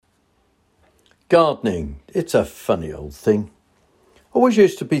Gardening, it's a funny old thing. Always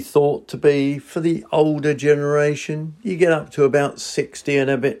used to be thought to be for the older generation. You get up to about 60 and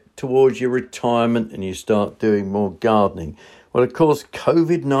a bit towards your retirement and you start doing more gardening. Well, of course,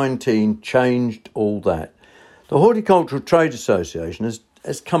 COVID-19 changed all that. The Horticultural Trade Association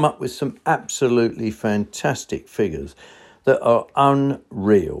has come up with some absolutely fantastic figures that are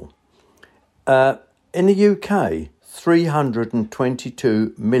unreal. In the UK,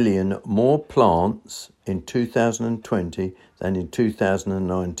 322 million more plants in 2020 than in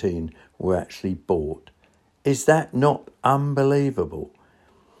 2019 were actually bought. Is that not unbelievable?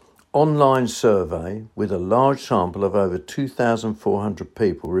 Online survey with a large sample of over 2,400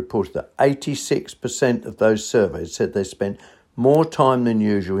 people reported that 86% of those surveyed said they spent more time than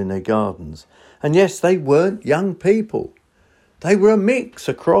usual in their gardens. And yes, they weren't young people. They were a mix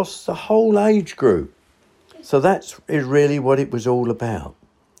across the whole age group. So that's really what it was all about.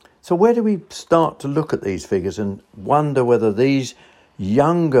 So where do we start to look at these figures and wonder whether these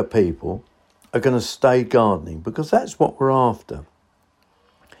younger people are going to stay gardening? Because that's what we're after.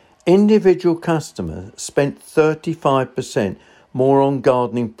 Individual customers spent 35% more on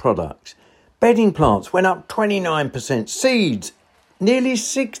gardening products. Bedding plants went up 29%. Seeds, nearly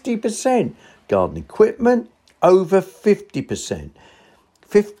 60%. Garden equipment, over 50%.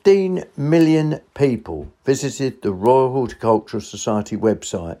 15 million people visited the Royal Horticultural Society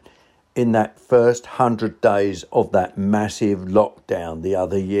website in that first 100 days of that massive lockdown the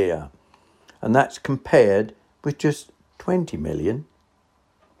other year. And that's compared with just 20 million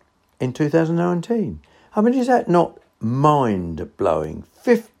in 2019. I mean, is that not mind-blowing?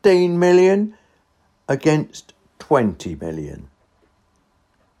 15 million against 20 million.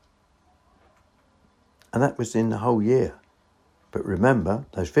 And that was in the whole year. But remember,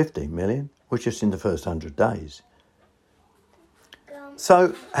 those 15 million were just in the first 100 days.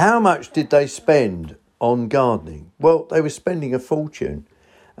 So how much did they spend on gardening? Well, they were spending a fortune.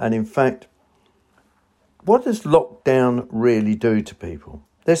 And in fact, what does lockdown really do to people?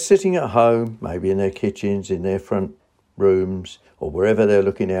 They're sitting at home, maybe in their kitchens, in their front rooms, or wherever they're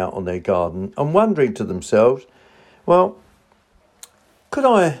looking out on their garden and wondering to themselves, well, could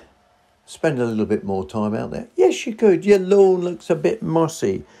I spend a little bit more time out there? Yes, you could. Your lawn looks a bit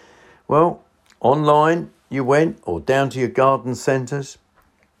mossy. Well, online you went or down to your garden centres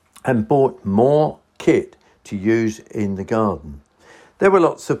and bought more kit to use in the garden. There were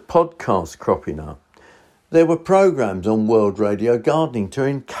lots of podcasts cropping up. There were programmes on World Radio Gardening to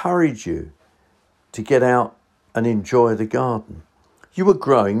encourage you to get out and enjoy the garden. You were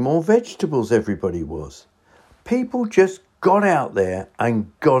growing more vegetables, everybody was. People just got out there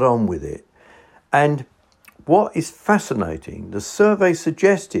and got on with it. And what is fascinating, the survey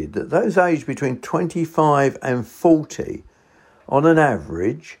suggested that those aged between 25 and 40, on an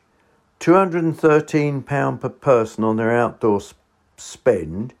average, £213 per person on their outdoor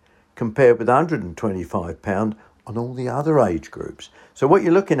spend, compared with £125 on all the other age groups. So what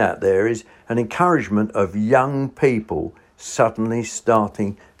you're looking at there is an encouragement of young people suddenly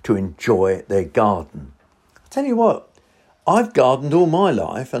starting to enjoy their garden. I tell you what, I've gardened all my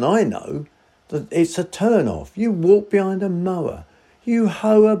life and I know that it's a turn-off. You walk behind a mower, you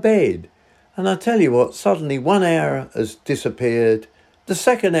hoe a bed, and I tell you what, suddenly 1 hour has disappeared, the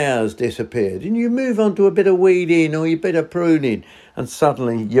second hour has disappeared, and you move on to a bit of weeding or a bit of pruning, and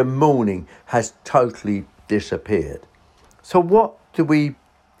suddenly your morning has totally disappeared. So what do we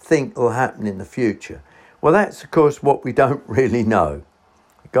think will happen in the future? Well, that's, of course, what we don't really know.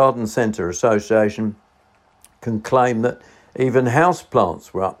 The Garden Centre Association can claim that even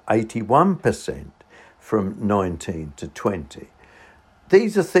houseplants were up 81% from 19 to 20.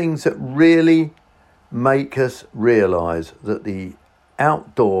 These are things that really make us realise that the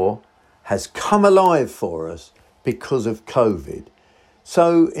outdoor has come alive for us because of COVID.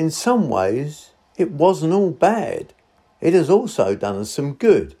 So in some ways, it wasn't all bad. It has also done us some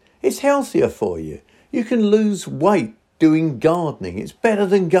good. It's healthier for you. You can lose weight doing gardening. It's better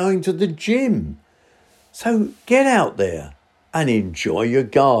than going to the gym. So get out there and enjoy your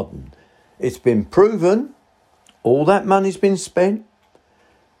garden. It's been proven, all that money's been spent,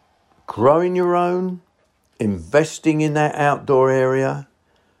 growing your own, investing in that outdoor area,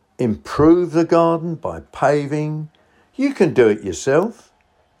 improve the garden by paving. You can do it yourself.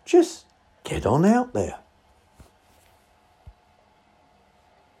 Just get on out there.